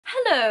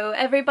Hello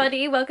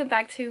everybody, welcome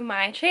back to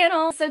my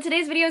channel. So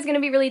today's video is going to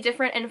be really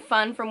different and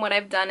fun from what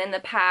I've done in the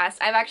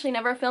past. I've actually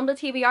never filmed a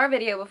TBR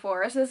video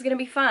before, so this is going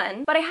to be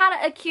fun. But I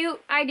had a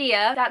cute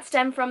idea that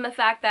stemmed from the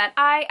fact that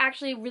I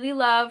actually really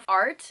love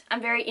art.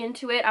 I'm very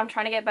into it, I'm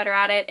trying to get better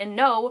at it, and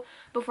no,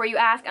 before you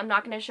ask, I'm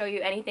not going to show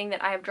you anything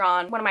that I have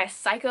drawn. What am I,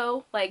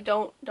 psycho? Like,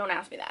 don't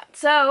ask me that.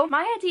 So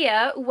my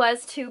idea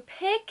was to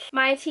pick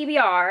my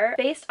TBR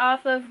based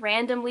off of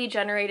randomly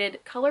generated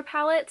color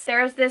palettes.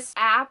 There's this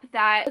app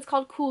that it's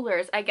called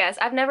Coolers, I guess.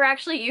 I've never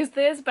actually used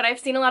this, but I've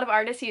seen a lot of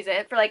artists use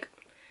it for like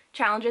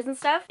challenges and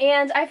stuff,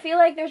 and I feel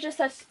like there's just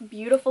such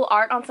beautiful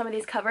art on some of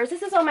these covers.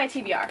 This is on my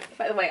TBR,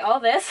 by the way, all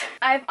this.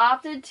 I've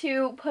opted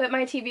to put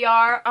my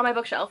TBR on my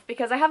bookshelf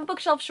because I have a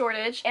bookshelf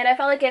shortage, and I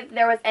felt like if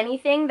there was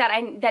anything that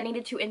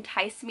needed to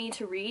entice me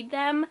to read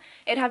them,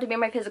 it'd have to be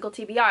my physical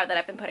TBR that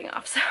I've been putting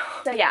off.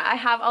 So yeah, I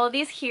have all of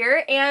these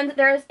here, and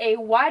there's a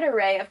wide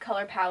array of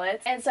color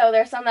palettes, and so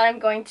there's some that I'm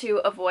going to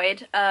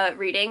avoid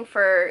reading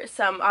for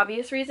some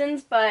obvious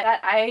reasons, but that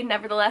I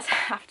nevertheless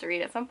have to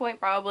read at some point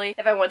probably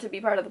if I want to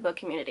be part of the book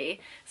community.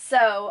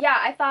 So yeah,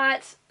 I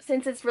thought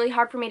since it's really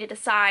hard for me to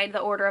decide the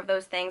order of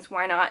those things,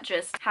 why not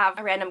just have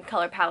a random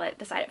color palette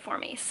decide it for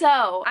me.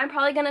 So I'm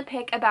probably gonna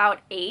pick about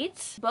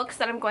 8 books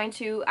that I'm going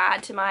to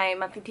add to my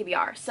monthly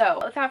TBR.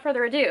 So without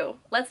further ado,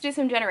 let's do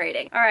some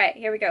generating. Alright,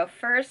 here we go.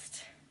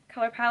 First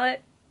color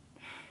palette.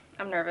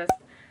 I'm nervous.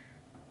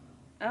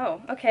 Oh,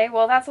 okay,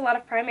 well that's a lot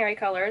of primary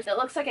colors. It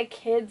looks like a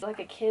kid's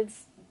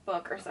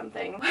book or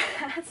something.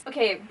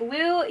 Okay,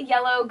 blue,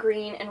 yellow,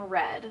 green, and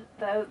red.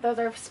 Those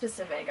are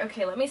specific.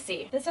 Okay, let me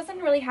see. This doesn't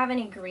really have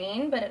any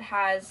green, but it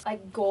has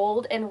like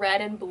gold and red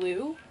and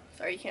blue.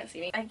 Sorry, you can't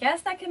see me. I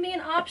guess that can be an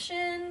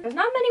option. There's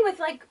not many with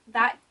like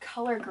that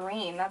color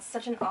green. That's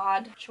such an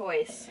odd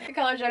choice. The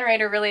color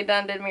generator really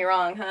did me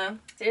wrong, huh?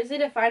 Seriously,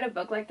 to find a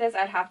book like this,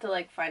 I'd have to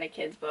like find a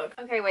kid's book.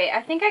 Okay, wait,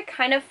 I think I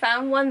kind of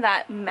found one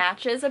that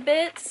matches a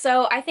bit.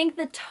 So I think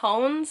the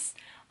tones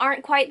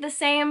aren't quite the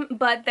same,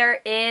 but there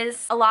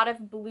is a lot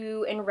of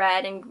blue and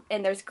red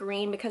and there's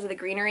green because of the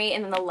greenery,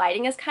 and then the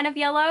lighting is kind of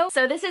yellow.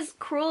 So this is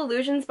Cruel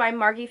Illusions by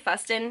Margie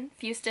Fuston.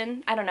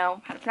 I don't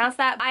know how to pronounce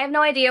that. I have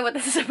no idea what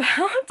this is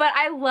about, but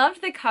I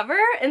loved the cover,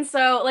 and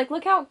so like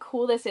look how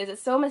cool this is.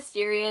 It's so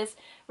mysterious,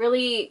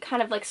 really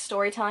kind of like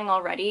storytelling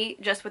already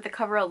just with the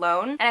cover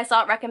alone, and I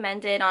saw it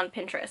recommended on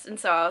Pinterest, and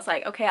so I was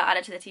like, okay, I'll add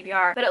it to the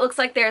TBR. But it looks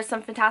like there's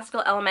some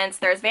fantastical elements.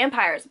 There's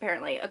vampires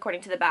apparently, according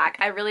to the back.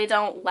 I really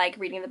don't like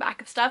reading the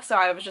back of stuff, so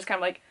I was just kind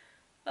of like,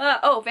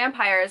 oh,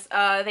 vampires,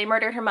 they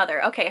murdered her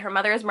mother. Okay, her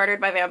mother is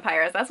murdered by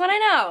vampires. That's what I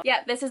know.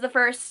 Yeah, this is the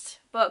first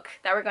book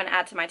that we're going to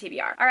add to my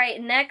TBR.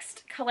 Alright,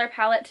 next color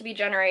palette to be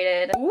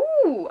generated.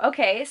 Ooh,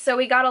 okay, so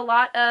we got a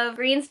lot of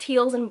greens,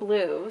 teals, and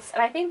blues.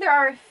 And I think there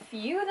are a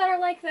few that are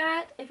like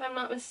that, if I'm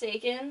not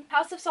mistaken.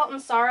 House of Salt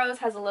and Sorrows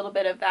has a little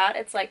bit of that.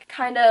 It's like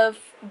kind of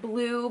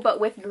blue, but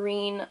with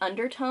green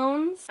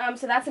undertones.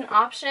 So that's an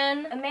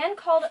option. A Man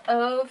Called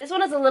Ove. This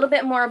one is a little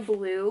bit more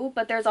blue,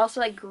 but there's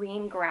also like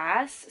green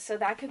grass, so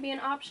that could be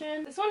an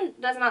option. This one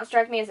does not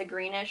strike me as a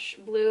greenish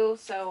blue,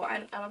 so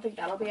I don't think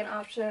that'll be an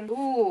option.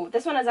 Ooh,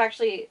 this one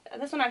actually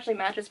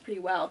matches pretty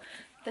well.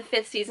 The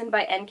 5th Season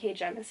by N.K.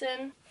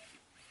 Jemisin.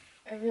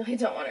 I really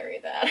don't want to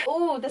read that.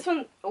 Ooh, this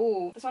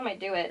one might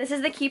do it. This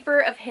is The Keeper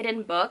of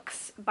Hidden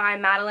Books by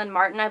Madeline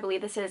Martin. I believe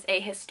this is a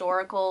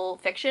historical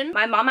fiction.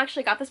 My mom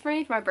actually got this for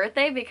me for my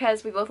birthday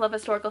because we both love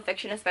historical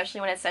fiction,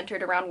 especially when it's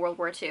centered around World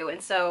War II.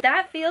 And so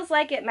that feels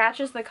like it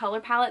matches the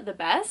color palette the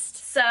best.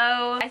 So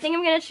I think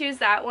I'm gonna choose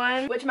that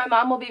one, which my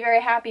mom will be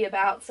very happy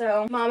about.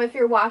 So Mom, if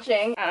you're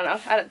watching, I don't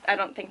know, I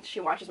don't think she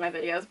watches my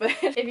videos, but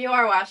if you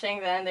are watching,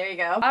 then there you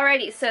go.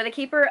 Alrighty, so The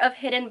Keeper of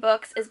Hidden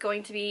Books is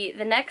going to be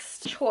the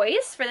next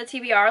choice for the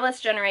TBR. Let's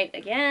generate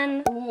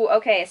again. Ooh,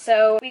 okay,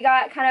 so we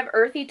got kind of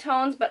earthy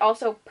tones, but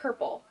also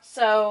purple.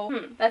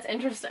 So, that's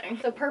interesting.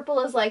 So purple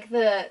is like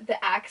the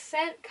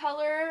accent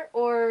color,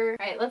 or...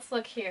 Alright, let's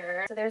look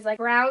here. So there's like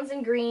browns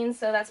and greens,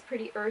 so that's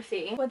pretty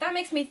earthy. What that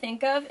makes me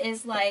think of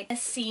is like a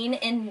scene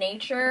in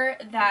nature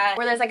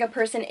where there's like a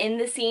person in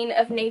the scene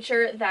of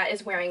nature that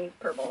is wearing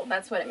purple.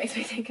 That's what it makes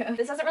me think of.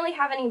 This doesn't really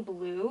have any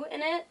blue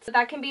in it, so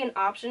that can be an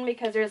option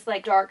because there's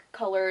like dark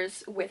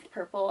colors with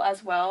purple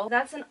as well.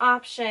 That's an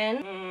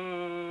option.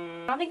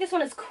 I don't think this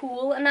one is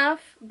cool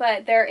enough,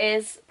 but there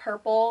is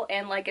purple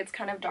and like it's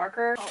kind of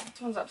darker. Oh, this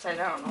one's upside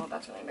down. Oh,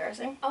 that's really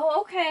embarrassing. Oh,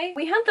 okay.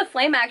 We Hunt the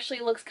Flame actually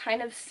looks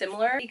kind of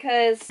similar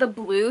because the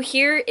blue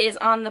here is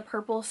on the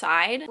purple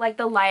side. Like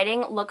the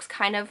lighting looks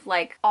kind of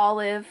like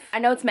olive. I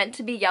know it's meant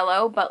to be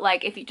yellow, but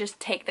like if you just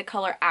take the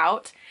color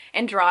out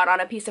and draw it on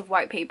a piece of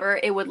white paper,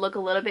 it would look a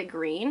little bit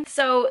green.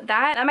 So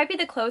that might be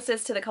the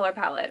closest to the color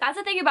palette. That's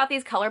the thing about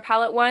these color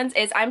palette ones,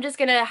 is I'm just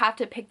gonna have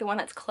to pick the one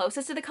that's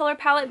closest to the color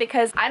palette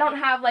because I don't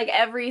have like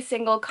every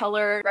single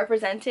color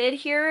represented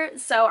here,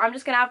 so I'm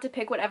just gonna have to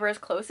pick whatever is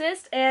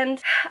closest. And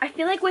I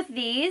feel like with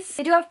these,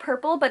 they do have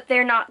purple, but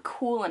they're not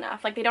cool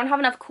enough. Like they don't have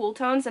enough cool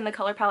tones, and the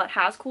color palette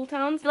has cool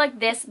tones. I feel like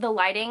this, the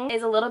lighting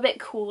is a little bit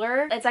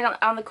cooler. It's like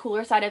on the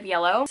cooler side of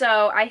yellow.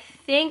 So I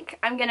think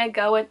I'm gonna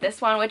go with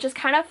this one, which is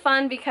kind of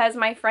fun because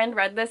my friend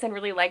read this and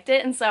really liked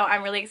it, and so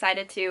I'm really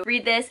excited to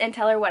read this and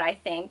tell her what I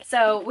think.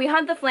 So We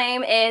Hunt the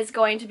Flame is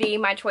going to be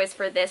my choice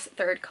for this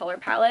third color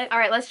palette. All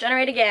right, let's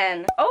generate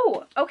again.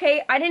 Oh,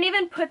 okay, I didn't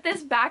even put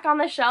this back on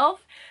the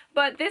shelf,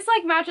 but this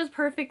like matches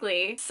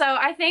perfectly. So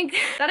I think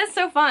that is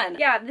so fun.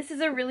 Yeah, this is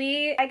a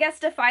really, I guess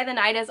Defy the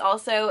Night is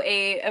also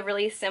a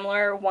really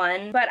similar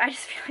one, but I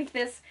just feel like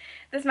this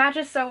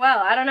matches so well.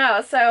 I don't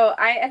know. So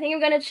I think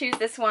I'm gonna choose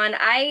this one.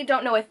 I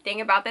don't know a thing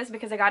about this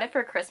because I got it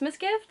for a Christmas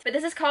gift, but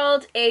this is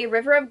called A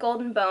River of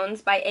Golden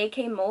Bones by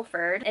A.K.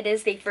 Mulford. It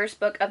is the first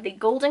book of the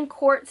Golden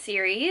Court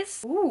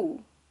series.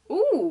 Ooh.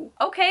 Ooh,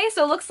 okay,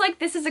 so it looks like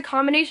this is a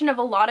combination of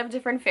a lot of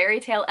different fairy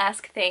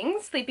tale-esque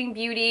things. Sleeping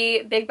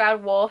Beauty, Big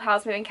Bad Wolf,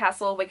 House Moving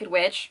Castle, Wicked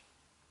Witch.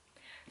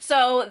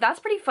 So that's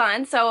pretty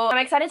fun. So I'm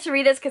excited to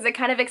read this because it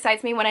kind of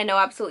excites me when I know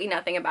absolutely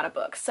nothing about a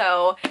book.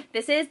 So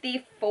this is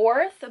the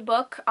fourth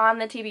book on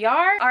the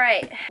TBR. All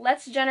right,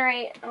 let's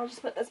generate. I'll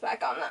just put this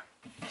back on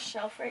the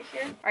shelf right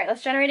here. All right,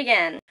 let's generate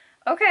again.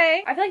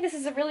 Okay, I feel like this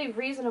is a really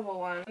reasonable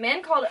one. A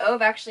Man Called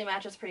Ove actually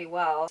matches pretty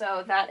well,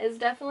 so that is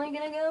definitely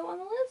gonna go on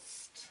the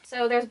list.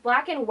 So there's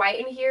black and white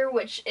in here,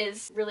 which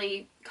is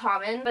really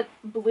common, but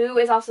blue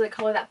is also the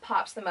color that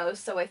pops the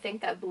most, so I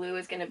think that blue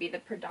is gonna be the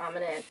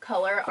predominant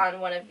color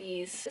on one of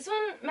these. This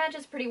one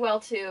matches pretty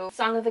well too.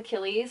 Song of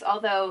Achilles,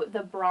 although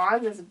the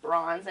bronze is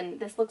bronze, and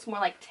this looks more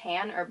like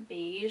tan or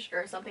beige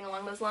or something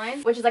along those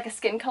lines, which is like a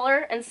skin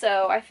color, and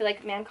so I feel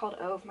like Man Called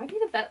Ove might be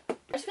the best.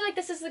 I just feel like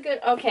this is a good,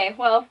 okay,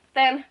 well,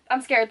 then,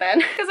 I'm scared then,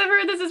 because I've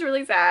heard this is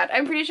really sad.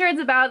 I'm pretty sure it's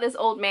about this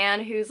old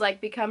man who's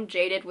like become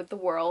jaded with the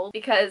world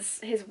because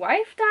his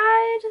wife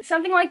died,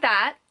 something like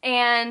that,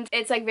 and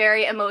it's like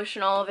very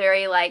emotional,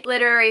 very like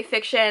literary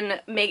fiction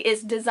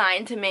is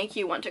designed to make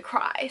you want to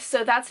cry,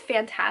 so that's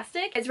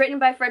fantastic. It's written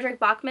by Frederick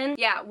Bachman.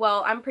 Yeah,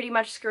 well, I'm pretty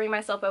much screwing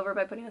myself over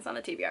by putting this on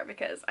the TBR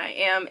because I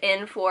am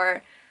in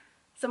for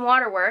some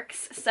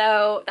waterworks,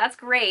 so that's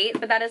great,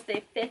 but that is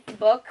the fifth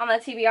book on the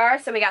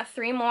TBR, so we got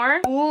 3 more.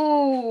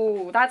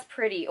 Ooh, that's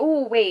pretty.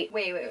 Ooh, wait.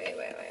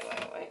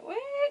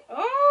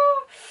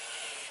 Oh,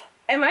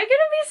 am I gonna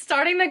be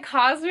starting the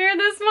Cosmere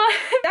this month?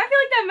 I feel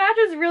like that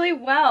matches really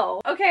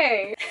well.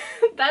 Okay,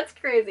 that's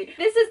crazy.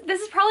 This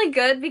is probably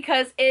good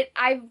because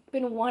I've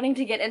been wanting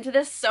to get into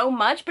this so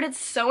much, but it's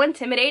so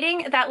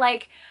intimidating that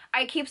like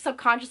I keep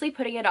subconsciously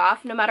putting it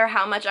off no matter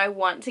how much I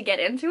want to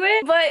get into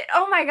it. But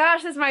oh my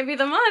gosh, this might be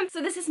the month.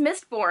 So this is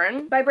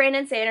Mistborn by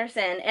Brandon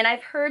Sanderson, and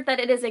I've heard that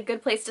it is a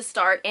good place to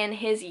start in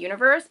his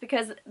universe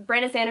because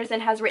Brandon Sanderson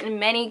has written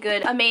many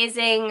good,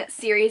 amazing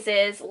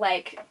series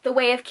like The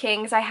Way of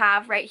Kings I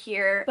have right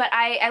here. But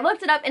I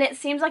looked it up and it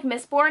seems like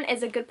Mistborn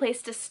is a good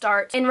place to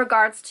start in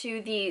regards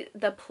to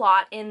the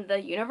plot in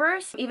the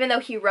universe, even though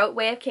he wrote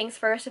Way of Kings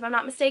first, if I'm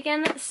not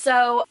mistaken.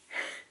 So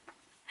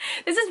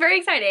this is very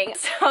exciting.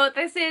 So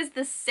this is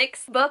the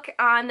 6th book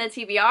on the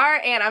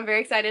TBR, and I'm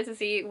very excited to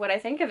see what I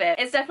think of it.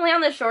 It's definitely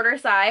on the shorter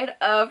side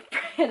of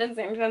Brandon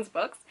Sanderson's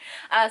books,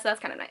 so that's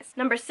kind of nice.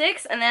 Number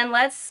 6, and then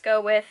let's go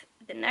with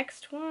the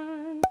next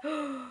one.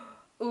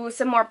 Ooh,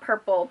 some more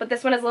purple, but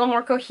this one is a little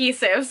more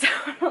cohesive, so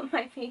it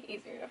might be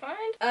easier to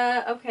find.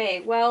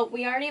 Okay, well,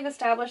 we already have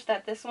established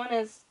that this one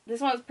is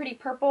pretty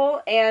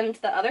purple, and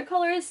the other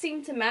colors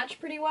seem to match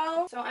pretty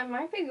well. So I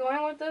might be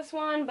going with this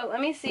one, but let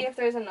me see if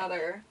there's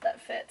another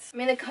that fits. I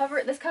mean,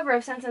 this cover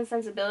of Sense and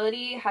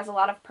Sensibility has a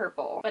lot of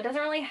purple, but it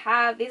doesn't really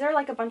have, these are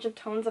like a bunch of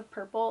tones of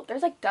purple.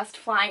 There's like dust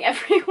flying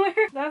everywhere.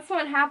 That's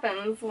what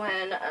happens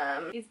when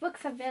these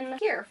books have been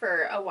here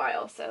for a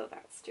while, so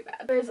that's too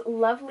bad. There's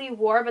Lovely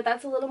War, but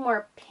that's a little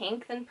more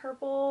pink than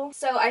purple.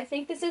 So I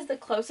think this is the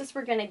closest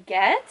we're gonna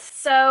get.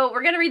 So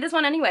we're gonna read this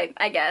one anyway,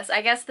 I guess.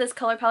 I guess this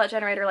color palette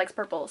generator likes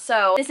purple.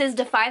 So this is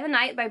Defy the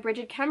Night by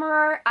Bridget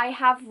Kemmerer. I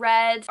have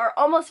read, or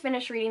almost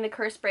finished reading the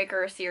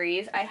Cursebreaker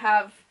series. I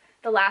have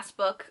the last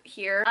book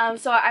here.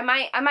 So I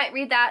might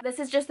read that. This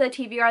is just the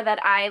TBR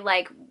that I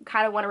like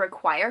kind of want to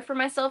require for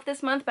myself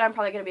this month, but I'm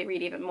probably going to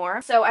read even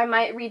more. So I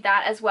might read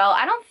that as well.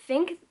 I don't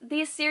think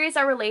these series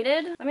are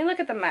related. Let me look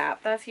at the map.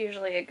 That's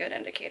usually a good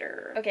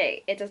indicator.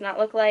 Okay, it does not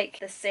look like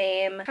the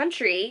same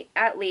country,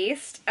 at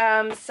least.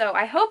 So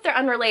I hope they're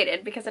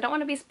unrelated because I don't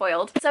want to be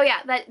spoiled. So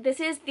yeah,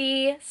 this is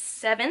the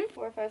 7th.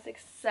 4, 5,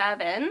 6,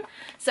 7.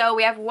 So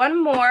we have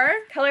one more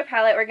color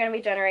palette we're going to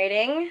be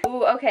generating.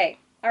 Ooh, okay.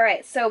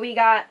 Alright, so we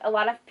got a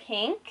lot of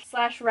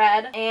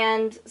pink/red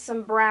and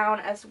some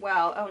brown as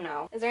well. Oh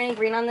no. Is there any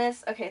green on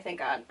this? Okay, thank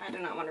God. I do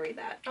not want to read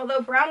that.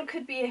 Although brown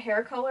could be a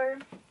hair color,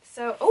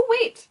 So, oh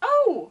wait,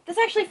 oh, this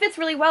actually fits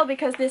really well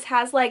because this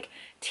has like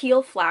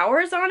teal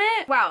flowers on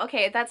it. Wow,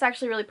 okay, that's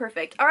actually really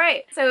perfect. All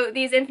right, so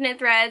these Infinite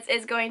Threads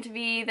is going to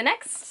be the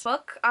next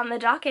book on the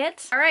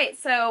docket. All right,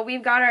 so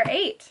we've got our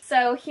 8.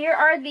 So here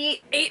are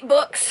the 8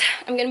 books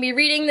I'm gonna be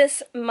reading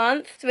this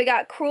month. So we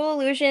got Cruel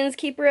Illusions,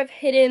 Keeper of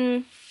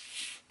Hidden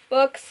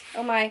Books,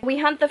 oh my. We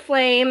Hunt the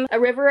Flame, A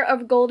River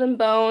of Golden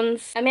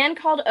Bones, A Man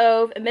Called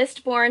Ove, A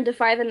Mistborn,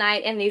 Defy the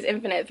Night, and these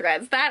Infinite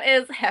Threads. That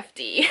is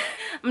hefty.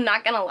 I'm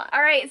not gonna lie.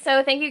 Alright,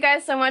 so thank you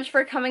guys so much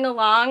for coming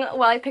along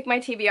while I pick my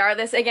TBR.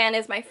 This, again,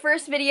 is my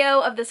first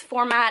video of this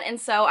format,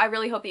 and so I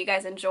really hope that you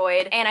guys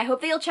enjoyed, and I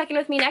hope that you'll check in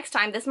with me next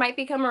time. This might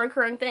become a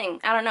recurring thing.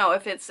 I don't know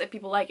if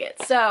people like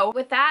it. So,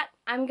 with that,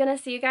 I'm gonna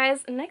see you guys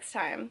next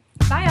time.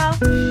 Bye,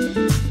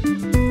 y'all!